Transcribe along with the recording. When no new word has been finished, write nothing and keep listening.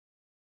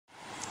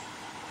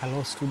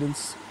Hello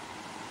students,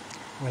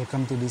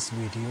 welcome to this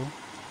video.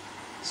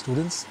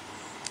 Students,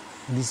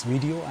 in this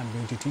video I'm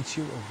going to teach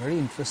you a very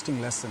interesting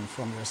lesson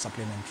from your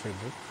supplementary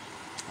book.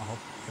 I hope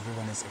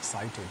everyone is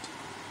excited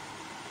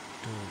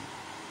to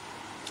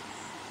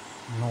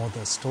know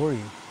the story,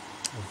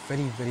 a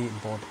very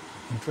important,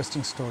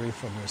 interesting story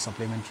from your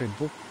supplementary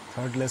book,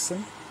 third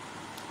lesson.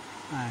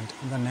 And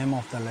the name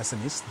of the lesson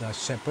is The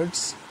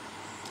Shepherd's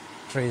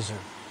Treasure.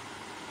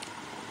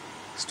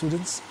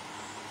 Students,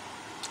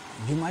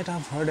 you might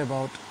have heard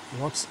about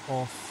lots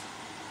of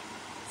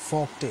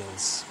folk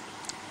tales.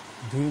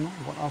 Do you know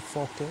what are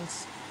folk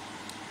tales?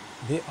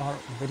 They are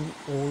very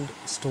old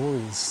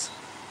stories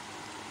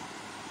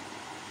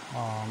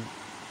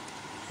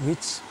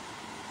which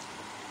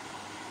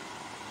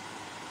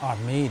are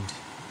made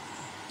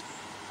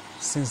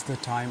since the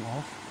time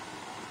of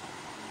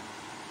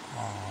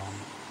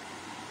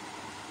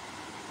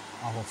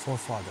our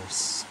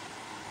forefathers,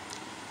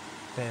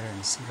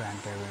 parents,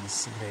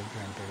 grandparents,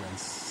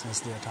 great-grandparents. Since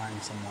their time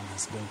someone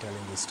has been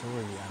telling the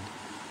story, and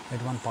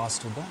that one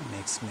passed to the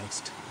next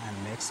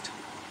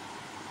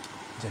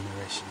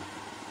generation.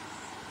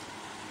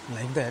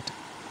 Like that,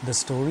 the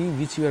story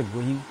which you are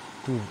going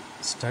to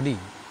study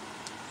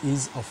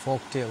is a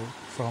folk tale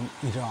from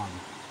Iran,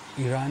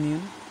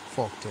 Iranian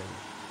folk tale.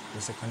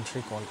 There's a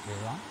country called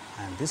Iran,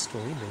 and this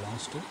story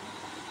belongs to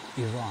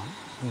Iran.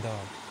 In the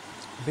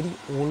very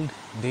old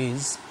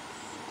days,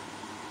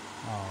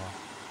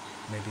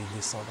 maybe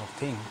this sort of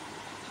thing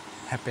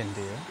happened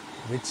there,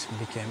 which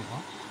became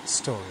a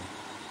story.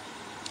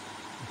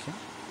 Okay,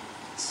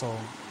 so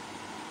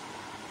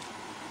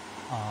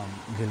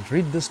we'll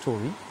read the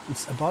story.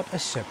 It's about a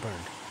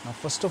shepherd. Now,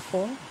 first of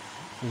all,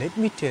 let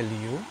me tell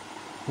you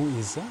who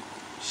is a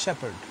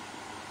shepherd.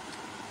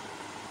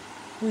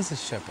 Who is a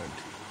shepherd?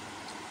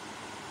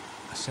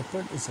 A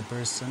shepherd is a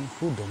person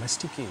who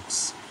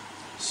domesticates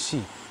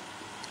sheep,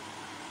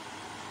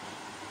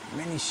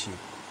 many sheep.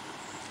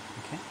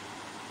 Okay.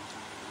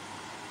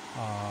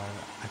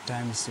 At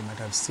times you might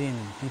have seen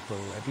people,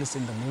 at least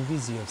in the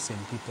movies you have seen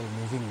people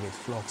moving with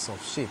flocks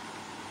of sheep.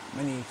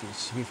 Many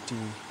 50,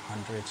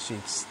 100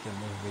 sheep, they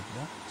move with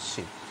the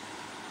sheep.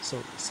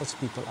 So such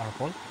people are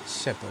called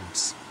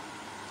shepherds.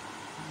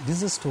 This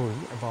is a story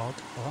about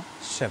a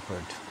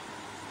shepherd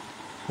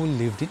who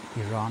lived in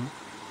Iran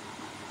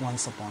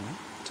once upon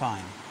a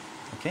time.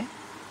 Okay?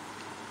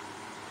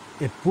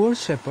 A poor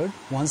shepherd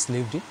once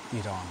lived in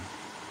Iran,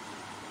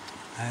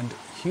 and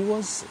he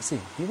was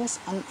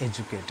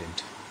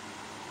uneducated,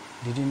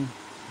 didn't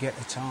get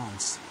a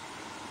chance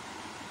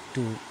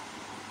to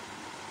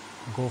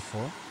go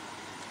for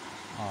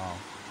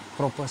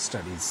proper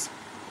studies.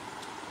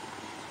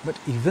 But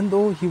even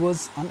though he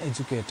was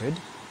uneducated,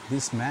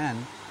 this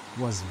man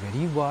was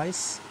very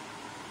wise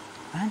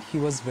and he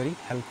was very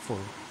helpful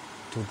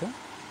to the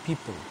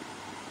people.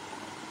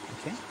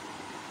 Okay?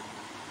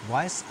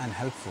 Wise and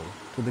helpful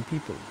to the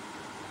people.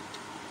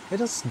 Let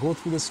us go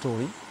through the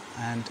story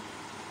and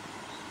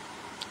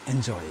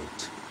enjoy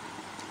it.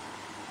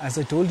 As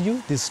I told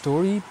you, this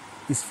story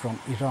is from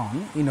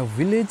Iran. In a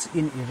village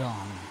in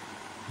Iran,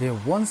 there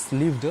once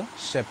lived a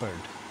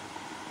shepherd.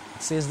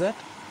 It says that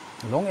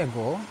long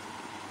ago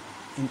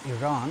in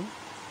Iran,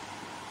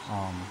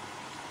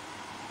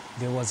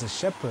 there was a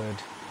shepherd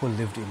who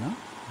lived in a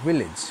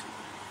village.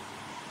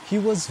 He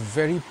was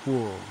very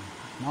poor.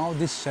 Now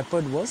this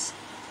shepherd was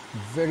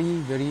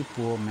very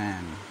poor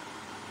man.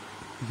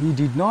 He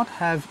did not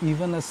have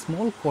even a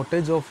small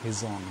cottage of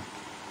his own.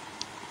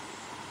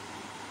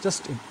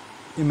 Just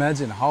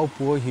imagine how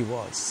poor he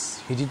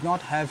was. He did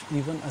not have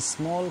even a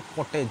small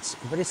cottage,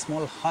 a very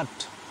small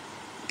hut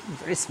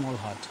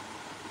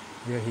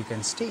where he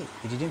can stay.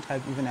 He didn't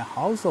have even a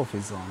house of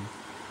his own.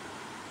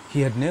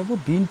 He had never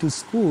been to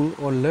school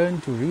or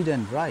learned to read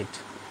and write.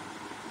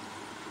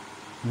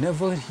 He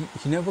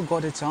never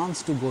got a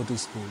chance to go to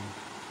school.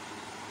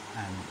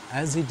 And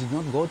as he did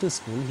not go to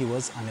school, he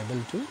was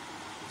unable to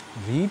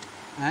read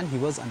and he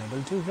was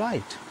unable to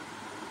write.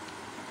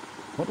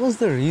 What was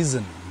the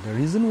reason? The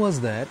reason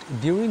was that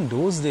during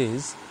those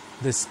days,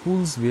 the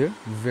schools were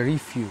very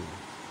few.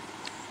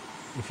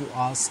 If you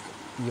ask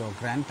your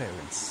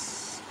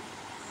grandparents,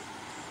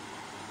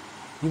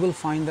 you will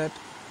find that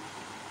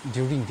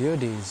during their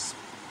days,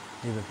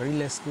 there were very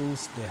less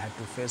schools. They had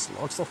to face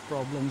lots of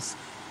problems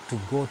to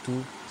go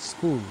to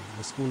school.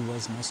 The school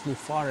was mostly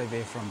far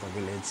away from the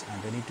village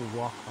and they need to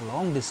walk a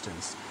long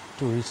distance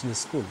to reach the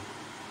school.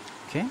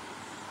 Okay?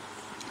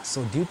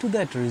 So due to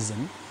that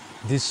reason,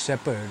 this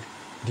shepherd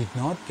did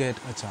not get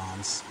a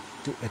chance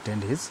to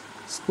attend his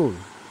school.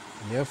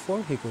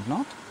 Therefore, he could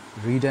not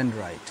read and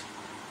write.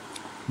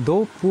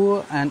 Though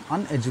poor and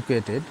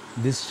uneducated,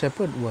 this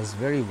shepherd was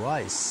very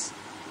wise.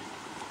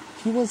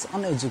 He was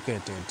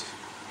uneducated.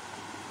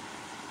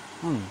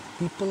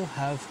 People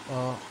have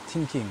a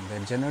thinking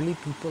that generally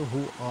people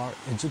who are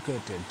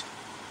educated,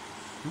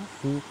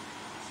 who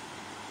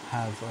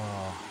have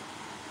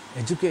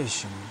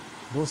education,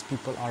 those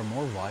people are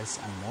more wise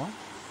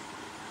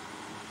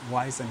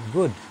and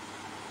good.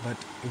 But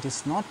it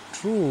is not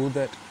true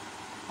that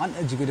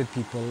uneducated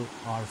people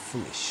are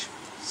foolish.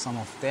 some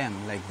of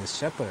them, like this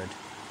shepherd,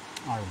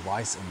 are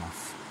wise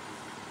enough.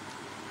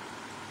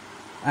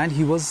 And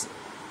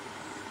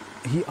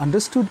he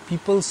understood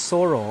people's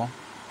sorrow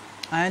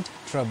and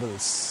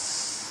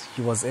troubles.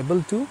 He was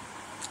able to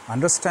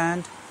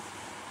understand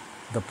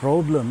the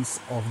problems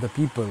of the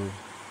people,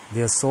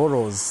 their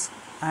sorrows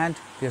and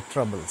their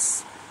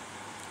troubles.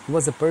 He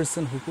was a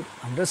person who could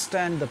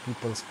understand the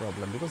people's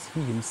problem because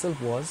he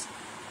himself was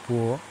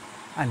poor,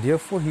 and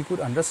therefore he could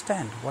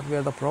understand what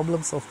were the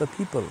problems of the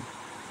people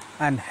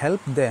and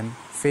help them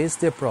face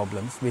their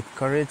problems with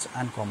courage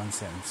and common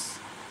sense.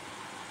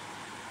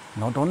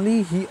 Not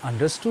only he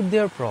understood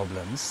their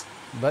problems,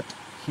 but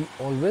he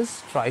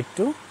always tried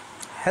to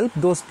help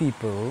those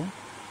people.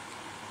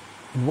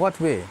 In what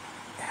way?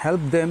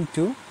 Help them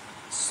to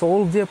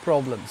solve their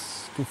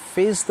problems, to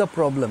face the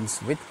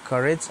problems with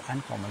courage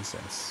and common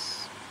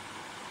sense.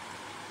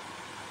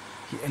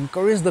 He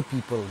encouraged the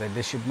people that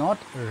they should not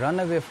run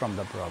away from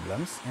the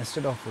problems.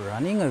 Instead of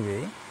running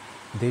away,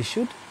 they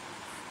should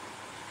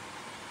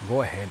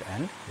go ahead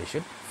and they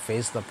should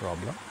face the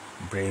problem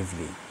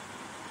bravely.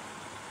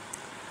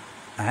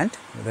 And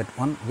that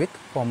one with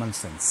common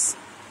sense.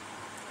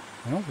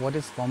 You know what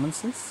is common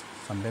sense?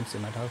 Sometimes you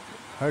might have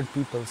heard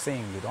people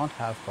saying you don't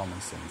have common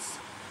sense.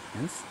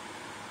 Means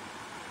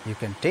you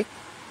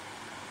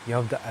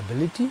have the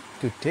ability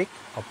to take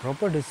a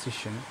proper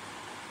decision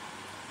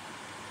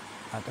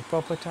at a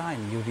proper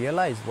time. You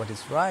realize what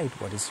is right,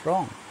 what is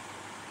wrong.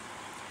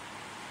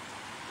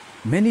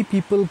 Many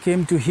people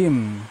came to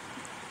him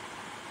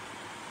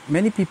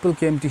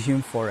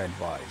for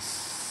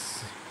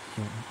advice.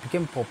 He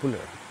became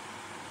popular.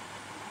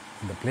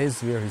 In the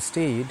place where he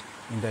stayed,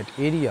 in that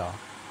area,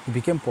 he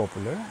became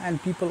popular,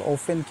 and people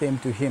often came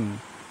to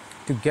him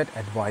to get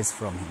advice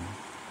from him.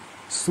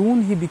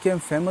 Soon he became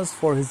famous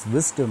for his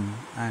wisdom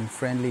and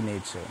friendly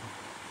nature.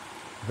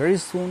 Very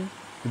soon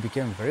he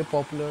became very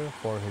popular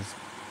for his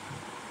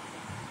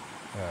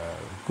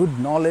good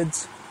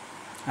knowledge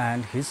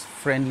and his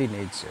friendly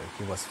nature.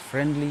 He was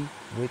friendly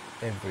with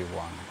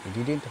everyone.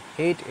 He didn't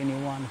hate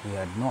anyone. He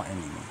had no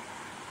enemy.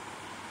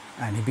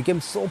 And he became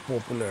so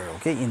popular,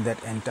 in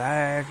that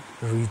entire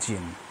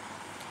region.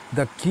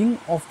 The king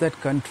of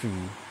that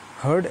country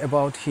heard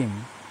about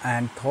him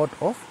and thought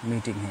of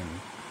meeting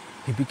him.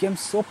 He became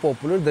so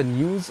popular, the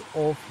news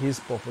of his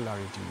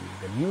popularity,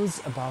 the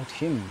news about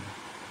him,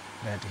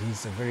 that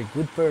he's a very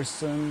good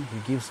person, he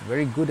gives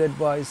very good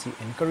advice, he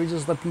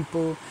encourages the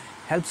people,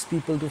 helps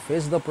people to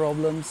face the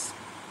problems.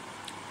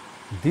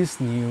 This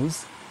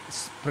news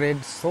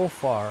spread so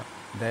far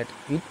that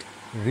it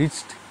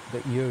reached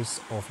the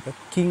ears of the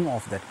king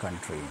of that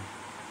country.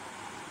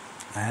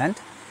 And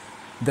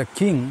the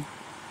king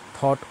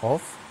thought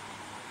of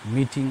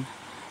meeting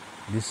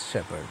this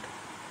shepherd.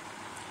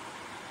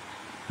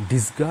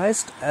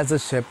 Disguised as a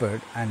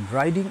shepherd and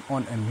riding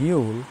on a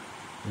mule,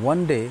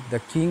 one day the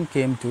king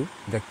came to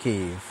the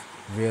cave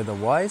where the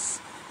wise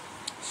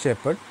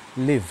shepherd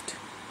lived.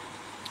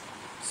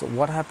 So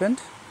what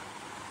happened?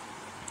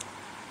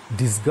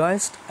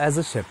 Disguised as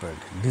a shepherd.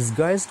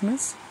 Disguised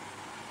means,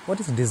 what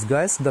is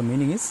disguised? The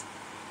meaning is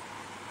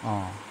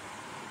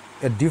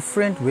a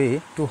different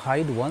way to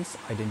hide one's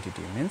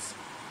identity. Means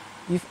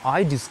if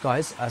I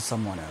disguise as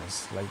someone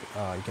else, like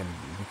I can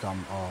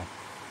become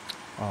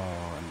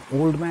an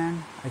old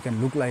man, I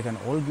can look like an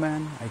old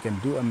man, I can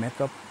do a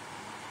makeup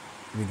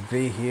with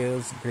grey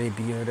hairs, grey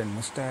beard and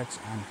mustache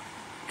and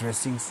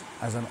dressing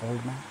as an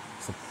old man.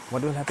 So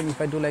what will happen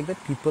if I do like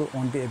that? People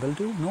won't be able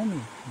to know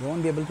me. They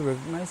won't be able to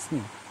recognize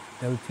me.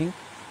 They'll think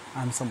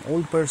I'm some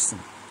old person.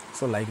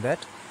 So like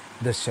that,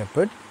 the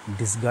shepherd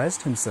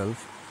disguised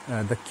himself,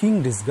 the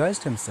king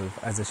disguised himself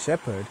as a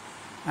shepherd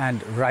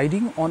and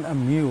riding on a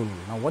mule.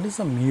 Now what is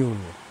a mule?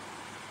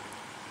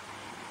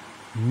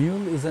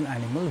 Mule is an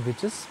animal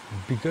which is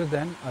bigger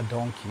than a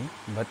donkey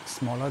but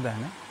smaller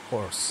than a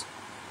horse.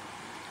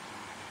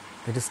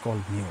 It is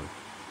called mule.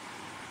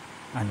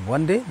 And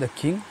one day the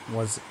king,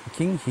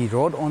 he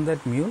rode on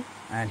that mule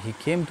and he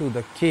came to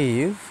the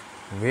cave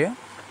where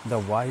the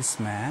wise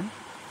man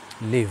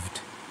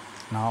lived.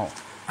 Now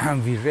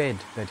we read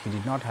that he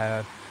did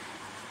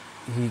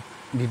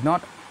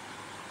not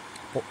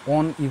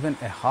own even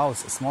a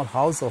house, a small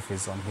house of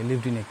his own. He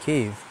lived in a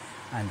cave,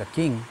 and the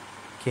king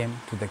came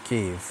to the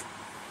cave.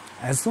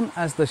 As soon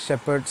as the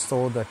shepherd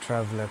saw the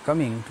traveler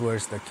coming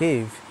towards the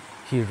cave,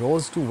 he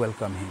rose to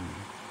welcome him.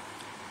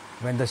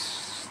 When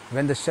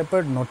the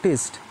shepherd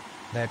noticed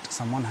that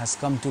someone has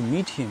come to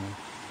meet him,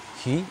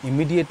 he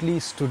immediately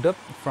stood up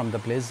from the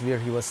place where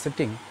he was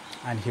sitting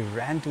and he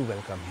ran to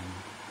welcome him.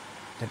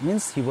 That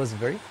means he was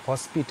very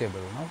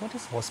hospitable. Now what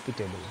is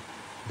hospitable?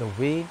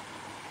 The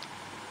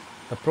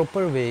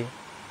proper way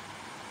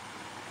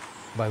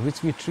by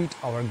which we treat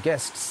our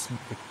guests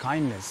with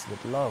kindness,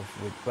 with love,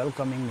 with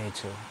welcoming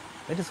nature.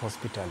 That is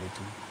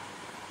hospitality.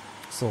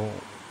 So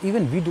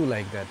even we do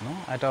like that, no?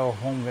 At our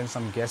home when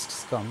some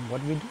guests come,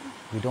 what we do?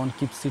 We don't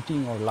keep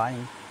sitting or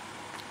lying.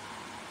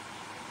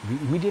 We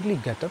immediately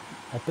get up,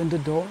 open the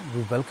door,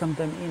 we welcome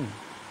them in.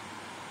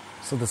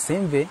 So the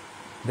same way,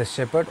 the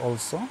shepherd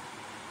also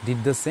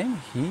did the same.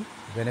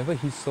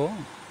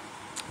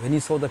 When he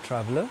saw the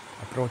traveler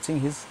approaching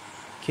his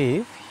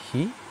cave,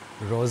 he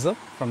rose up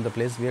from the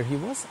place where he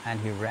was and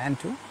he ran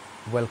to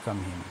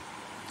welcome him.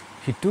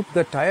 He took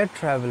the tired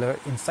traveler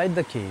inside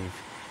the cave,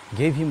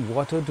 gave him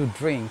water to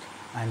drink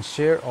and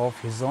share of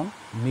his own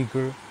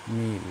meager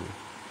meal.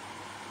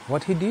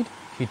 What he did?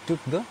 He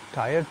took the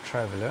tired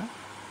traveler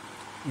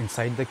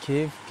inside the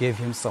cave, gave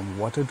him some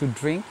water to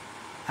drink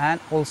and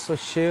also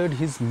shared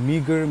his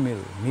meager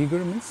meal.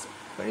 Meager means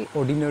very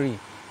ordinary,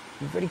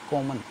 very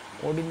common,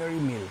 ordinary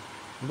meal.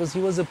 Because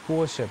he was a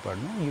poor shepherd,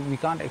 no? We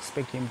can't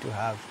expect him to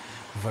have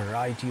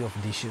variety of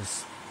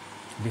dishes,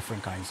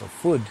 different kinds of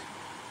food.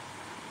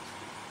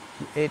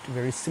 He ate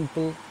very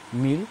simple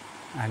meal,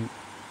 and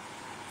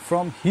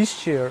from his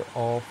share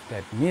of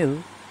that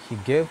meal, he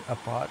gave a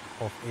part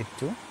of it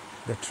to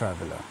the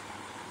traveler.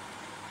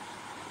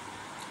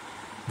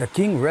 The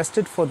king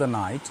rested for the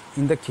night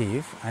in the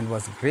cave and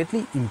was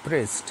greatly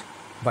impressed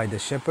by the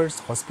shepherd's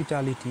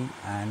hospitality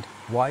and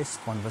wise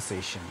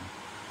conversation.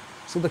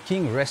 So the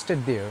king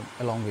rested there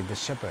along with the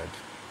shepherd,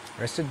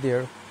 rested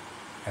there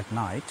at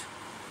night,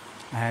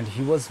 and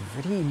he was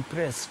very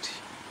impressed,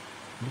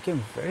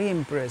 became very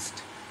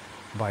impressed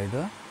by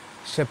the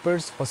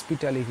shepherd's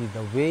hospitality,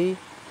 the way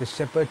the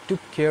shepherd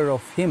took care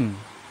of him,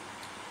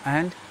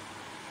 and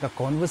the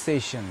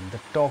conversation, the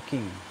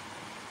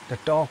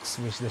talks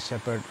which the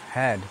shepherd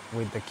had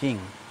with the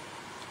king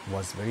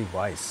was very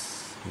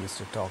wise. He used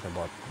to talk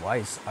about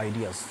wise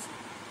ideas,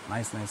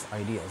 nice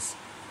ideas.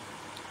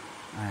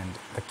 And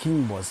the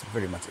king was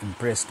very much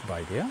impressed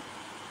by their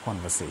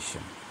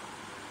conversation.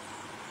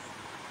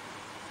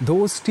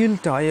 Though still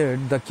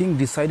tired, the king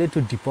decided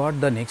to depart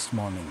the next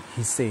morning.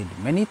 He said,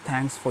 "Many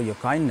thanks for your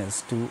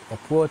kindness to a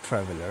poor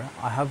traveler.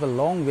 I have a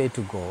long way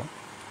to go.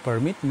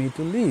 Permit me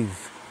to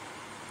leave."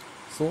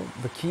 So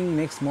the king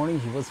next morning,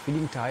 he was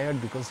feeling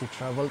tired because he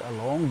traveled a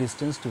long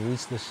distance to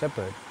reach the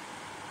shepherd.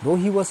 Though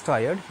he was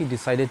tired, he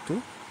decided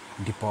to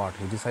depart.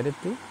 He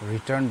decided to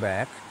return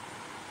back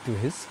to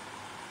his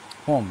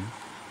home.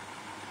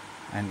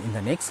 And in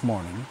the next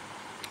morning,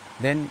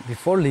 then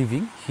before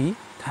leaving, he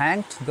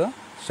thanked the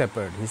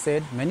shepherd. He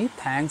said, "Many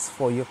thanks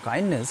for your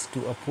kindness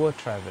to a poor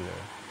traveler."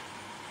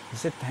 He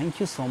said,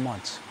 "Thank you so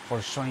much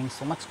for showing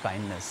so much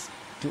kindness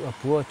to a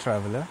poor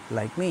traveler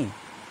like me.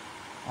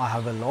 I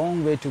have a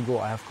long way to go.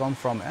 I have come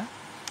from a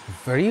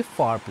very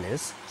far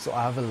place, so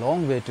I have a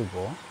long way to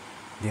go.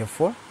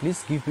 Therefore,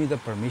 please give me the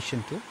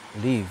permission to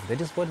leave."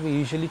 That is what we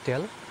usually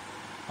tell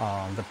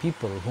the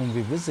people whom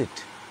we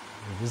visit.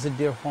 We visit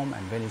their home,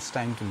 and when it's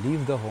time to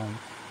leave the home,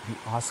 we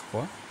ask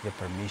for their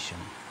permission.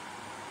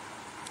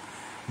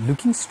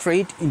 Looking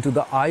straight into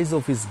the eyes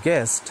of his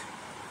guest,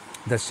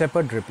 the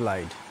shepherd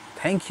replied,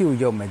 "Thank you,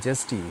 your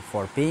majesty,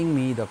 for paying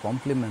me the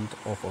compliment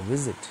of a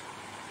visit."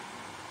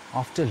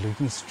 After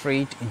looking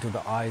straight into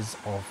the eyes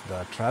of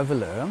the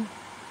traveler,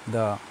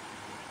 the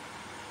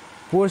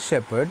poor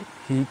shepherd,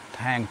 he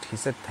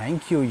said,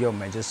 "Thank you, your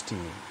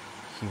majesty."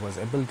 He was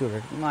able to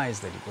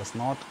recognize that it was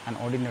not an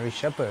ordinary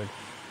shepherd.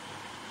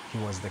 He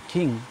was the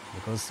king,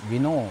 because we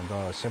know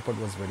the shepherd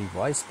was a very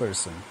wise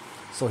person.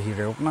 So he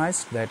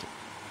recognized that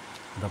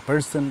the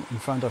person in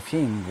front of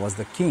him was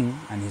the king,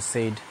 and he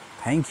said,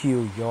 "Thank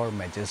you, your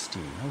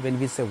majesty." When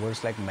we say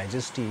words like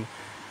majesty,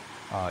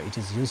 it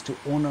is used to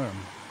honor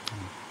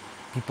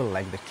people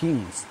like the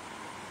kings.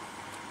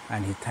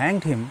 And he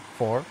thanked him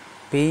for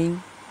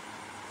paying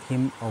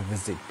him a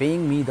visit,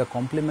 paying me the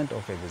compliment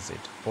of a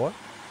visit, for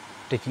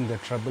taking the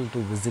trouble to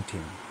visit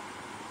him.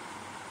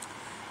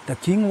 The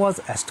king was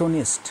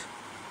astonished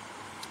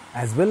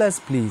as well as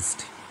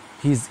pleased.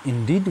 "He is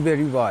indeed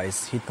very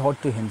wise," he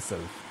thought to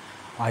himself.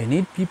 "I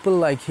need people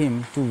like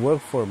him to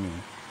work for me."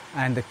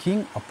 And the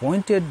king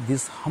appointed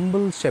this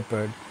humble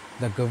shepherd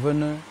the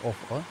governor of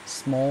a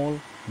small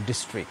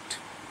district.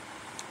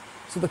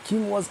 So the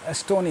king was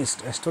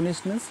astonished.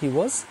 Astonished means he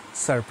was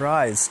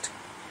surprised.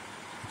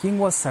 The king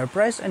was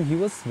surprised and he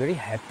was very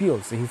happy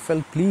also. He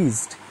felt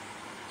pleased.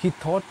 He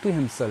thought to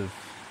himself,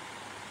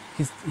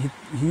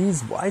 he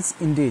is wise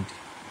indeed.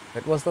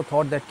 That was the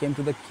thought that came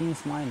to the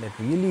king's mind, that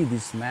really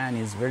this man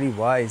is very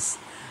wise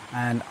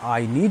and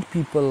I need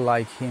people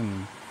like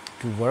him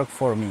to work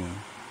for me.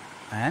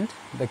 And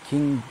the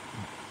king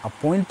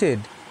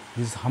appointed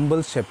this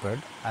humble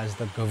shepherd as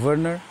the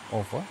governor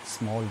of a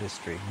small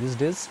district. These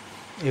days,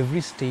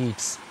 every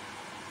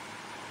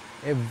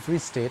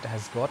state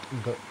has got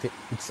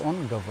its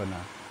own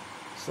governor.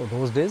 So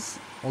those days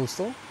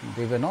also,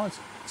 they were not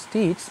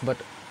states, but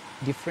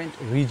different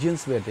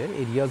regions were there,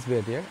 areas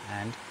were there,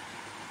 and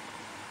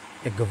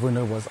a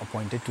governor was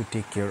appointed to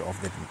take care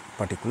of that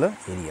particular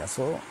area.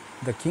 So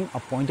the king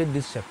appointed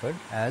this shepherd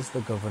as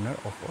the governor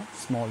of a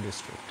small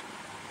district.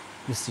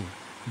 You see,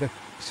 the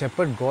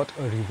shepherd got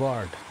a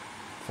reward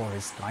for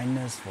his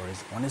kindness, for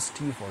his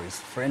honesty, for his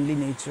friendly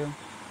nature.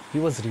 He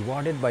was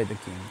rewarded by the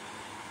king.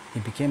 He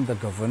became the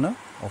governor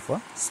of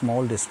a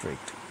small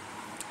district.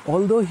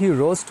 Although he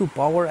rose to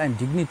power and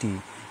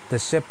dignity, the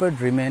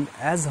shepherd remained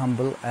as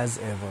humble as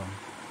ever.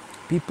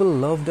 People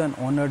loved and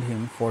honored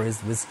him for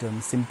his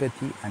wisdom,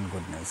 sympathy, and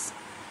goodness.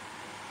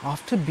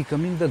 After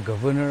becoming the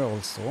governor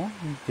also,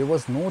 there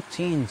was no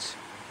change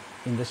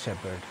in the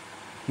shepherd.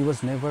 He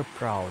was never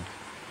proud.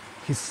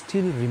 He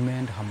still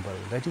remained humble.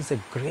 That is a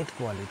great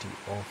quality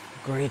of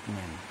great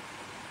men.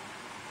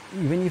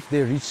 Even if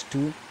they reach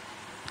to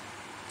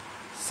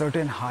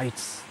certain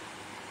heights,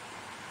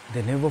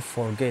 they never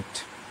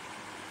forget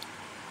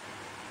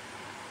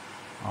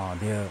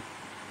their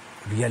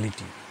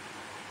reality.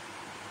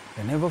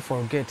 They never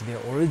forget their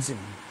origin.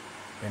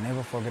 They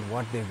never forget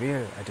what they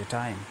were at a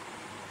time.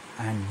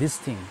 And this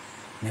thing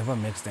never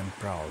makes them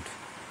proud.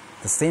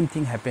 The same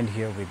thing happened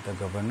here with the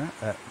governor,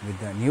 with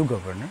the new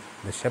governor,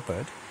 the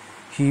shepherd.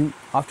 He,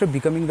 after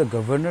becoming the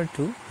governor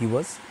too, he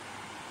was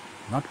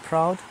not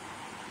proud.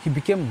 He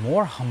became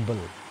more humble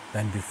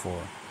than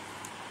before.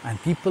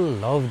 And people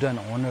loved and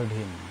honored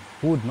him.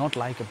 Who would not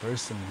like a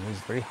person who is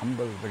very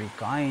humble, very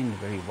kind,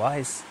 very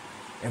wise?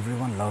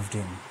 Everyone loved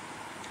him.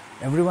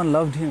 Everyone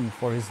loved him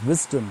for his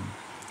wisdom,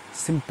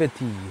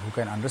 sympathy, who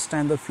can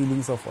understand the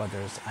feelings of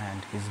others,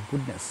 and his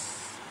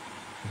goodness,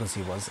 because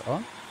he was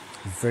a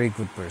very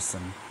good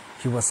person.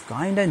 He was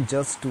kind and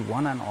just to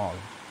one and all.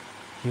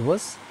 He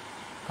was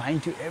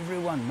kind to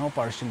everyone, no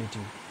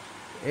partiality.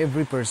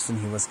 Every person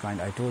he was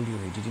kind. I told you,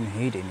 he didn't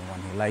hate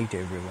anyone, he liked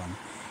everyone.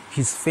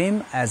 His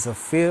fame as a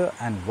fair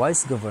and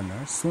wise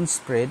governor soon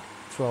spread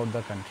throughout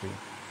the country.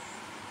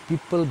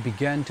 People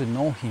began to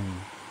know him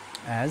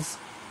as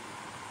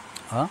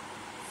a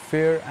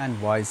fair and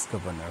wise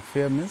governor.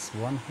 Fair means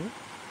one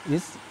who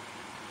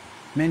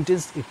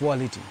maintains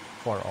equality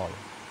for all.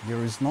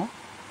 There is no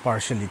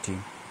partiality.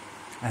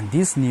 And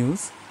this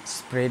news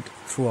spread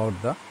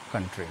throughout the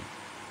country.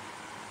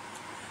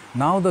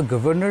 Now the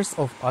governors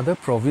of other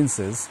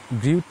provinces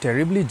grew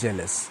terribly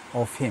jealous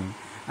of him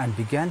and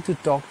began to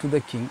talk to the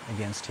king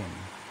against him.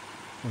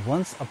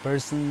 Once a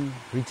person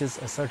reaches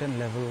a certain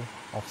level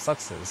of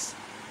success,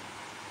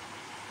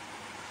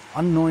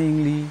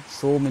 unknowingly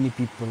so many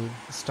people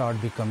start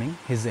becoming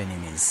his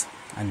enemies.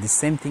 And the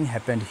same thing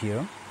happened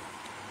here.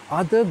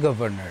 Other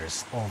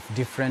governors of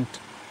different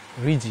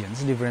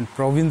regions, different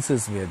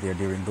provinces were there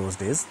during those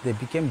days. They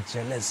became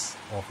jealous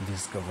of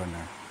this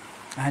governor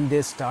and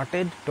they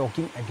started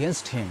talking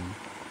against him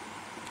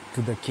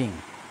to the king.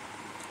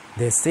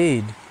 They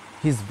said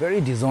he is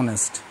very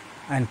dishonest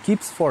and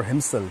keeps for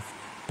himself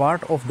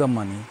part of the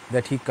money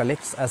that he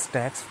collects as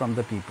tax from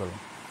the people.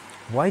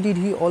 Why did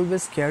he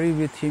always carry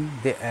with him,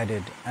 they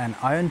added, an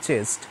iron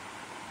chest?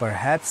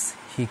 Perhaps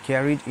he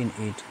carried in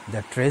it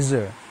the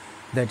treasure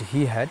that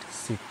he had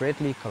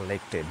secretly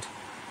collected.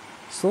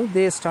 So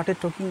they started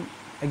talking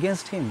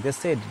against him. They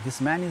said,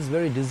 this man is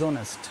very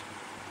dishonest.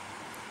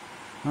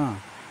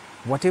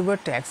 Whatever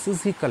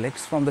taxes he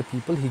collects from the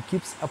people, he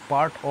keeps a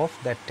part of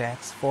that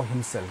tax for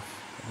himself.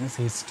 That means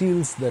he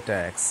steals the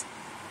tax.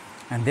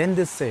 And then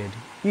they said,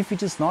 if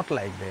it is not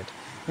like that,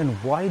 then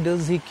why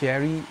does he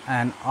carry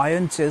an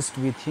iron chest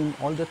with him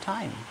all the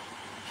time?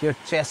 Here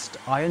chest,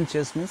 iron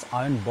chest means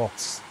iron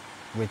box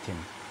with him.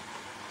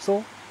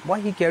 So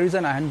why he carries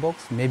an iron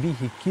box? Maybe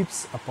he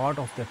keeps a part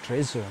of the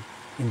treasure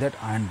in that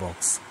iron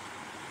box.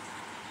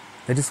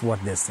 That is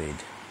what they said.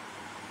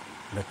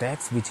 The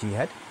tax which he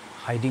had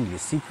hidingly,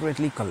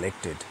 secretly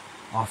collected.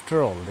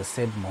 After all, they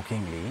said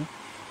mockingly,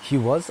 he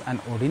was an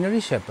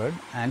ordinary shepherd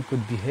and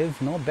could behave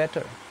no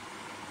better.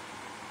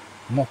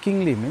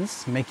 Mockingly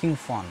means making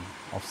fun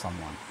of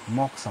someone.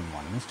 Mock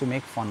someone means to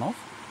make fun of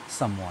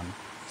someone.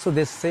 So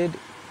they said,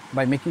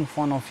 by making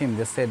fun of him,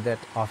 they said that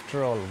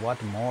after all,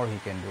 what more he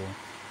can do?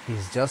 He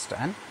is just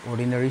an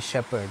ordinary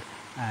shepherd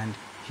and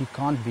he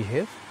can't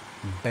behave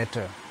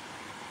better.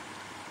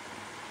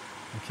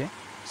 Okay,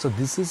 so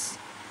this is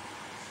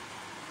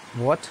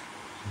what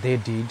they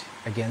did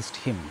against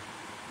him.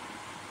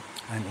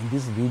 And in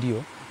this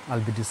video,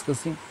 I'll be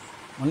discussing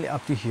only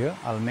up to here.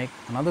 I'll make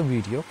another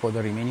video for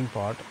the remaining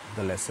part of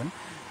the lesson.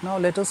 Now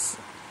let us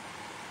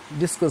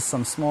discuss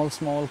some small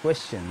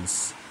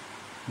questions.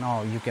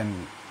 Now you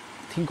can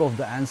think of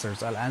the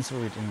answers. I'll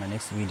answer it in my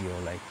next video,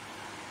 like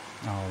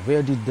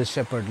where did the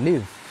shepherd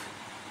live?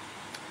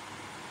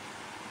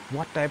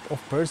 What type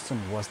of person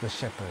was the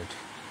shepherd?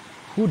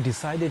 Who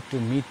decided to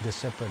meet the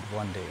shepherd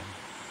one day?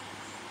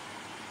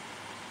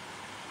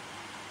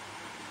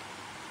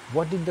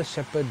 What did the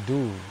shepherd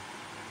do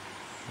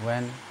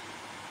when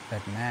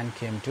that man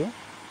came to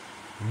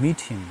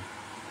meet him?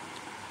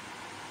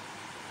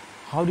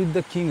 How did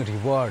the king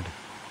reward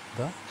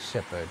the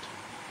shepherd?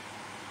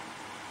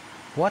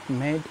 What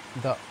made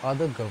the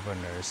other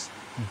governors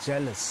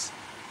jealous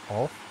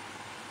of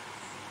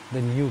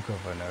the new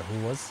governor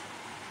who was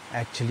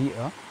actually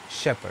a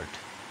shepherd?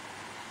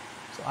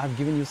 So I've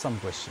given you some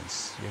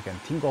questions. You can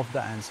think of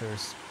the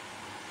answers.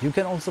 You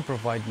can also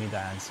provide me the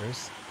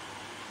answers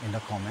in the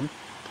comment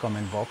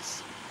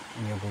box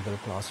in your Google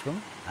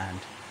Classroom, and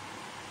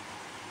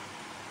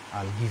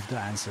I'll give the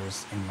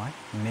answers in my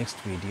next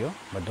video.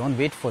 But don't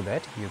wait for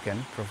that. You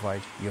can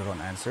provide your own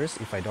answers.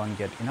 If I don't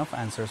get enough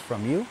answers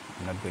from you,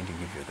 I'm not going to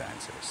give you the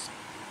answers.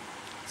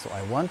 So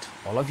I want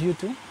all of you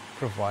to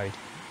provide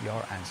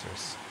your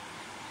answers.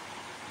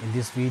 In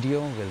this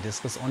video, we'll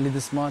discuss only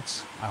this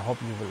much. I hope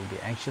you will be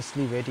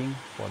anxiously waiting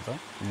for the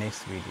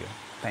next video.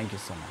 Thank you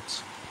so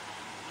much.